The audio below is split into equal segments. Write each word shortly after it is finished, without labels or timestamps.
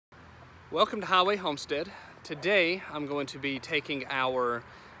Welcome to Highway Homestead. Today I'm going to be taking our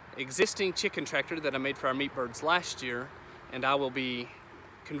existing chicken tractor that I made for our meat birds last year, and I will be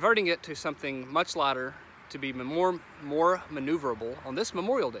converting it to something much lighter to be more maneuverable on this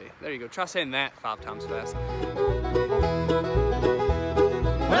Memorial Day. There you go. Try saying that 5 times fast.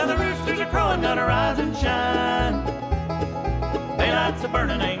 Well, the roosters are crowing, gotta rise and shine. Daylight's a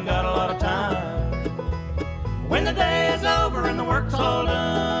burning, ain't got a lot of time. When the day is over and the work's all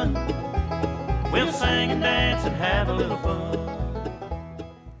done, we'll sing and dance and have a little fun.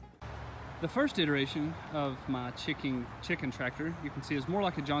 The first iteration of my chicken tractor, you can see, is more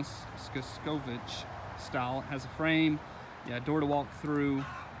like a John Suscovich style. It has a frame, door to walk through,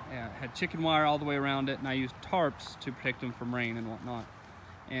 had chicken wire all the way around it, and I used tarps to protect them from rain and whatnot.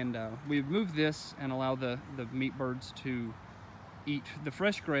 And we've moved this and allow the meat birds to eat the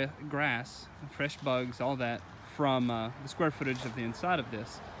fresh grass, fresh bugs, all that, from the square footage of the inside of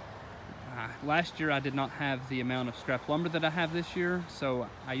this. Last year I did not have the amount of scrap lumber that I have this year, so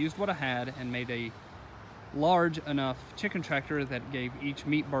I used what I had and made a large enough chicken tractor that gave each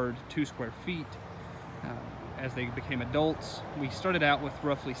meat bird 2 square feet. As they became adults, we started out with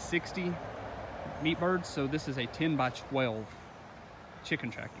roughly 60 meat birds, so this is a 10 by 12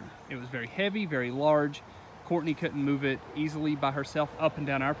 chicken tractor. It was very heavy, very large. Courtney couldn't move it easily by herself up and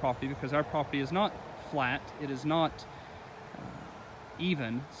down our property because our property is not flat, it is not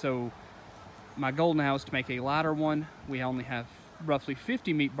even, so my goal now is to make a lighter one. We only have roughly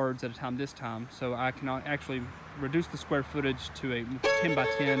 50 meat birds at a time this time, so I can actually reduce the square footage to a 10 by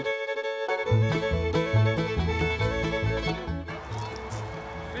 10.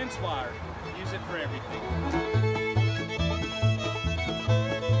 Fence wire, use it for everything.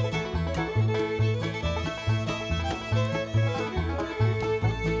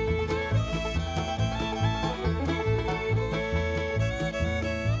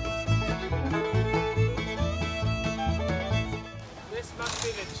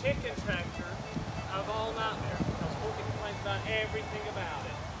 The chicken tractor of all nightmares, because Courtney complains about everything about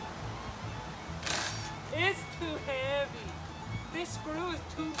it. It's too heavy. This screw is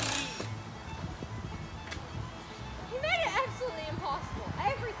too deep. You made it absolutely impossible.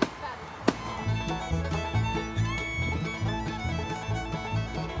 Everything's better.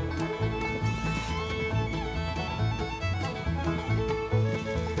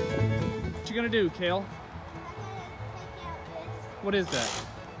 What you gonna do, Kale? What is that?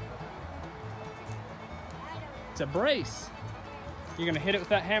 It's a brace. You're gonna hit it with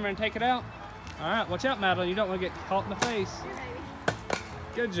that hammer and take it out? All right, watch out, Madeline. You don't want to get caught in the face.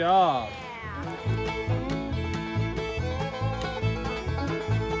 Good job.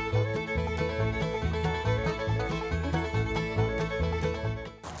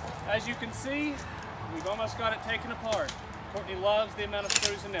 As you can see, we've almost got it taken apart. Courtney loves the amount of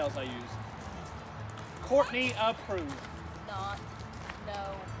screws and nails I use. Courtney approved.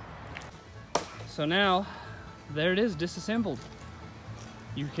 No. So now, there it is, disassembled.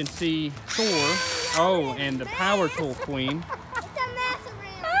 You can see Thor, oh, and the power tool queen. It's a mess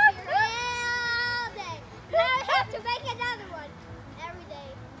around here all day. Now I have to make another one every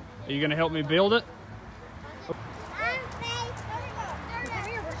day. Are you gonna help me build it? Where's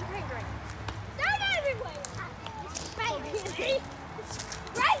your paint drink? They're everywhere.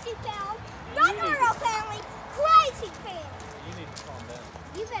 Crazy town. Not our family. Crazy family. You need to calm down.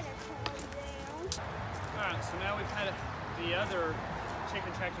 You better calm down. Alright, so now we've had the other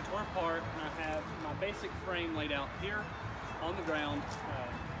chicken tractor tore apart, and I have my basic frame laid out here on the ground.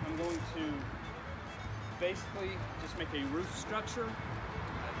 I'm going to basically just make a roof structure.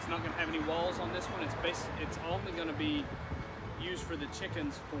 It's not going to have any walls on this one. It's only going to be used for the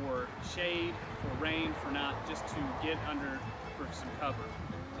chickens for shade, for rain, for night, just to get under for some cover.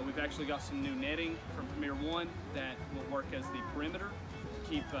 We've actually got some new netting from Premier One that will work as the perimeter to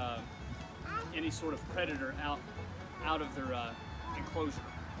keep any sort of predator out of their enclosure.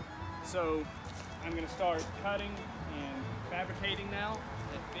 So I'm going to start cutting and fabricating now.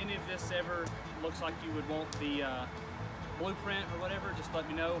 If any of this ever looks like you would want the blueprint or whatever, just let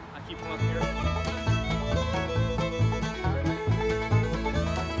me know. I keep them up here.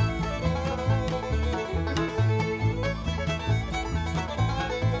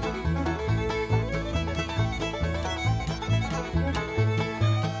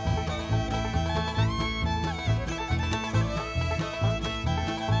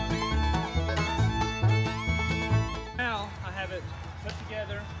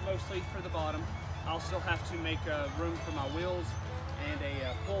 Mostly for the bottom. I'll still have to make room for my wheels and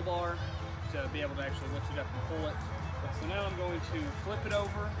a pull bar to be able to actually lift it up and pull it. So now I'm going to flip it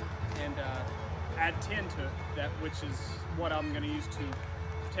over and add tin to it, which is what I'm going to use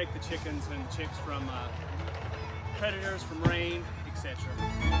to protect the chickens and chicks from predators, from rain, etc.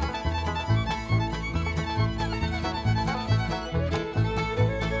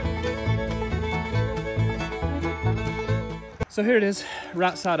 So here it is,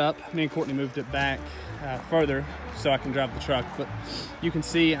 right side up. Me and Courtney moved it back further so I can drive the truck, but you can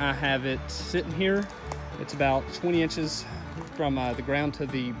see I have it sitting here. It's about 20 inches from the ground to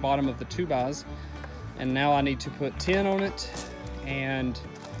the bottom of the 2x, and now I need to put tin on it. And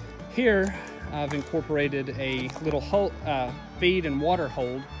here I've incorporated a little feed and water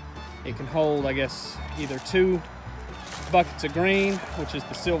hold. It can hold, I guess, either 2 buckets of grain, which is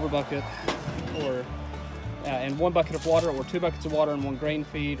the silver bucket, or and 1 bucket of water, or 2 buckets of water and 1 grain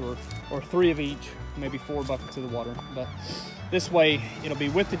feed, or 3 of each, maybe 4 buckets of the water. But this way it'll be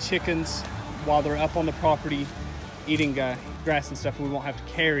with the chickens while they're up on the property eating grass and stuff. We won't have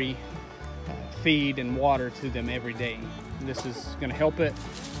to carry feed and water to them every day. This is going to help it,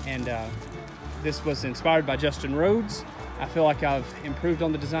 and this was inspired by Justin Rhodes. I feel like I've improved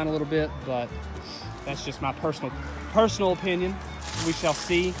on the design a little bit, but that's just my personal opinion. We shall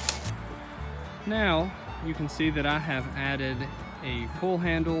see. Now you can see that I have added a pull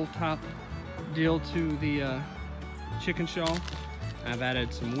handle top deal to the chicken shawl. I've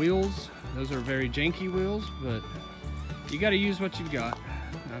added some wheels. Those are very janky wheels, but you got to use what you've got.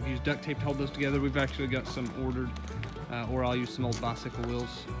 I've used duct tape to hold those together. We've actually got some ordered, or I'll use some old bicycle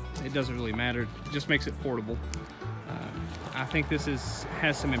wheels. It doesn't really matter. It just makes it portable. I think this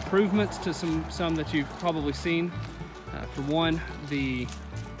has some improvements to some that you've probably seen. For one, the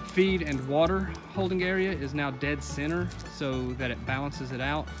feed and water holding area is now dead center, so that it balances it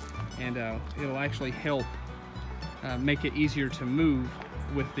out, and it'll actually help make it easier to move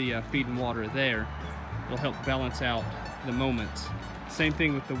with the feed and water there. It'll help balance out the moments. Same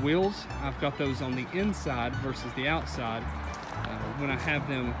thing with the wheels. I've got those on the inside versus the outside. When I have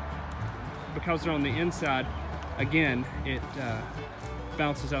them, because they're on the inside, again, it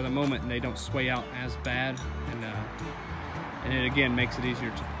bounces out of the moment and they don't sway out as bad, and it again makes it easier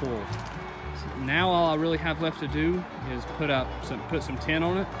to pull. So now all I really have left to do is put some tin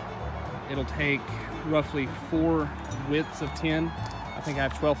on it. It'll take roughly 4 widths of tin. I think I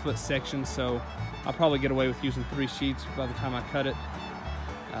have 12-foot sections, so I'll probably get away with using 3 sheets by the time I cut it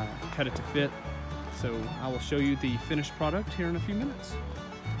to fit. So I will show you the finished product here in a few minutes.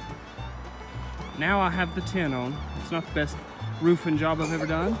 Now I have the tin on. It's not the best roofing job I've ever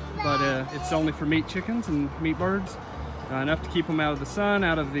done, but it's only for meat chickens and meat birds. Enough to keep them out of the sun,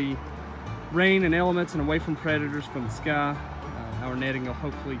 out of the rain and elements, and away from predators from the sky. Our netting will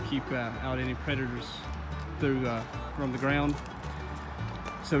hopefully keep out any predators from the ground.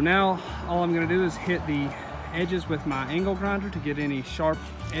 So now all I'm going to do is hit the edges with my angle grinder to get any sharp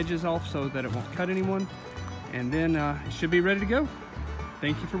edges off so that it won't cut anyone, and then it should be ready to go.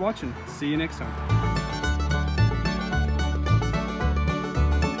 Thank you for watching. See you next time.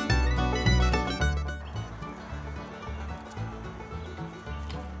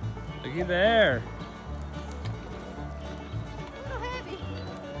 Looky there. So heavy.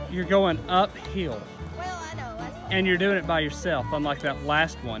 You're going uphill. Well, I know. And you're doing it by yourself, unlike that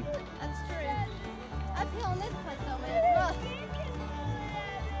last one. That's true. Uphill in this place though, man. It's rough.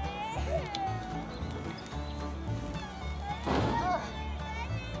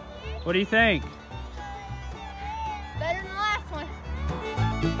 What do you think?